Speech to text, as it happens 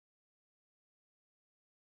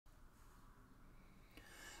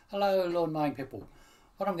Hello, lawn mowing people.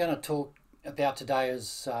 What I'm going to talk about today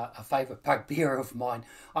is a favourite bugbear of mine.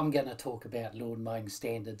 I'm going to talk about lawn mowing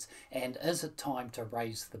standards and is it time to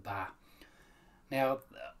raise the bar? Now,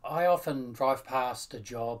 I often drive past a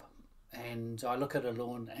job and I look at a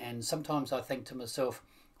lawn and sometimes I think to myself,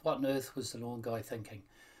 what on earth was the lawn guy thinking?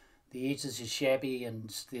 The edges are shabby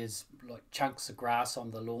and there's like chunks of grass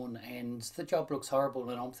on the lawn and the job looks horrible,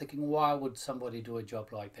 and I'm thinking, why would somebody do a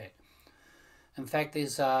job like that? In fact,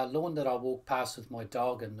 there's a lawn that I walk past with my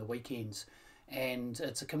dog in the weekends, and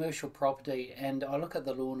it's a commercial property. And I look at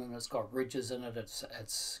the lawn, and it's got ridges in it.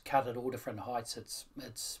 It's cut at all different heights.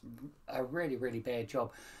 It's a really bad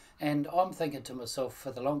job. And I'm thinking to myself,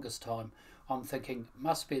 for the longest time, I'm thinking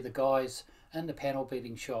must be the guys in the panel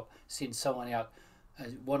beating shop send someone out,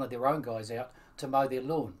 one of their own guys out to mow their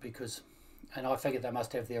lawn, because, and I figured they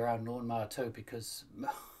must have their own lawnmower too, because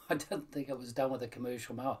I didn't think it was done with a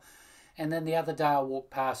commercial mower. And then the other day I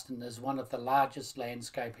walked past and there's one of the largest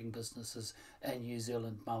landscaping businesses in New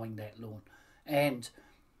Zealand mowing that lawn. And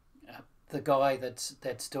the guy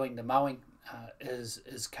that's doing the mowing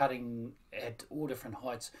is cutting at all different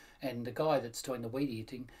heights, and the guy that's doing the weed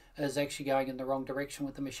eating is actually going in the wrong direction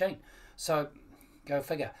with the machine. So go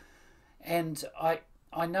figure. And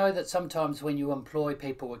I know that sometimes when you employ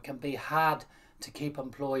people, it can be hard to keep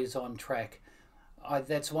employees on track.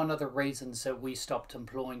 That's one of the reasons that we stopped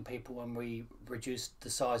employing people when we reduced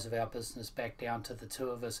the size of our business back down to the two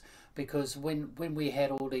of us, because when we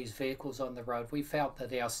had all these vehicles on the road, we felt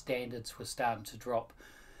that our standards were starting to drop.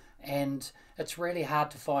 And it's really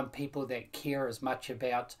hard to find people that care as much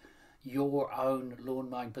about your own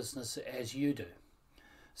lawn mowing business as you do.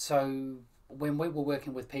 So when we were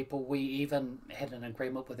working with people, we even had an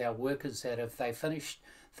agreement with our workers that if they finished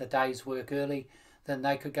the day's work early, then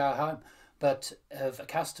they could go home. But if a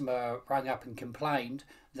customer rang up and complained,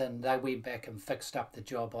 then they went back and fixed up the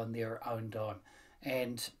job on their own dime.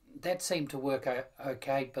 And that seemed to work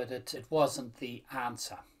okay, but it wasn't the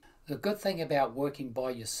answer. The good thing about working by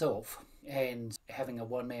yourself and having a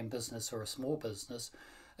one-man business or a small business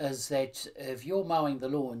is that if you're mowing the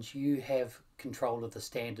lawns, you have control of the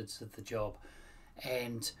standards of the job.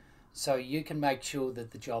 And so you can make sure that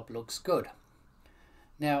the job looks good.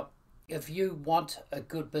 Now, if you want a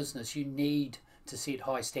good business, you need to set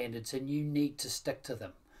high standards and you need to stick to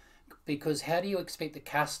them. Because how do you expect the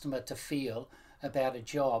customer to feel about a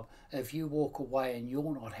job if you walk away and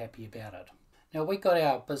you're not happy about it? Now, we got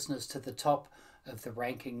our business to the top of the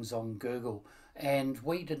rankings on Google, and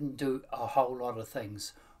we didn't do a whole lot of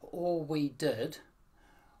things. All we did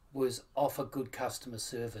was offer good customer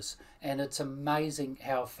service, and it's amazing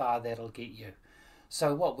how far that'll get you.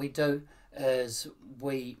 So what we do is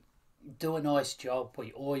we do a nice job.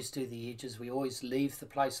 We always do the edges. We always leave the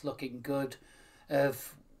place looking good.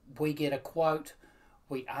 If we get a quote,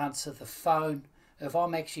 we answer the phone. If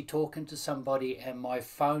I'm actually talking to somebody and my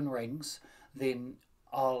phone rings, then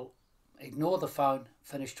I'll ignore the phone,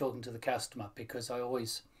 finish talking to the customer, because I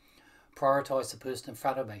always prioritize the person in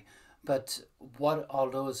front of me. But what I'll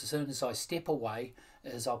do is, as soon as I step away,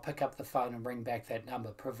 is I'll pick up the phone and ring back that number,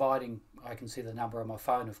 providing I can see the number on my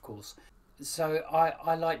phone, of course. So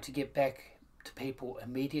I like to get back to people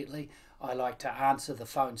immediately. I like to answer the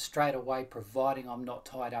phone straight away, providing I'm not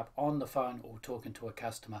tied up on the phone or talking to a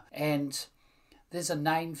customer. And there's a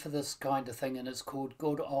name for this kind of thing, and it's called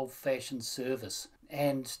good old-fashioned service.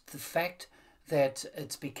 And the fact that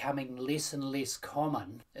it's becoming less and less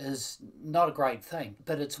common is not a great thing,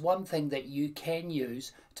 but it's one thing that you can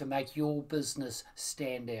use to make your business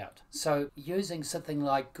stand out. So using something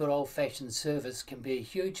like good old-fashioned service can be a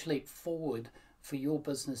huge leap forward for your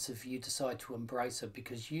business if you decide to embrace it,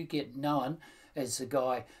 because you get known as the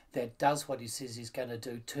guy that does what he says he's going to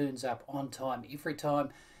do, turns up on time every time,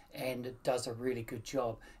 and does a really good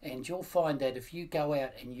job. And you'll find that if you go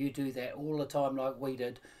out and you do that all the time like we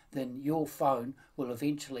did, then your phone will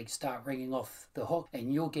eventually start ringing off the hook,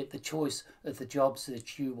 and you'll get the choice of the jobs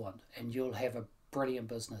that you want, and you'll have a brilliant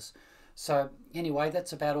business. So anyway,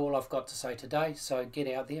 that's about all I've got to say today. So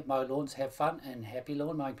get out there, mow lawns, have fun, and happy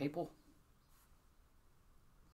lawn mowing, people.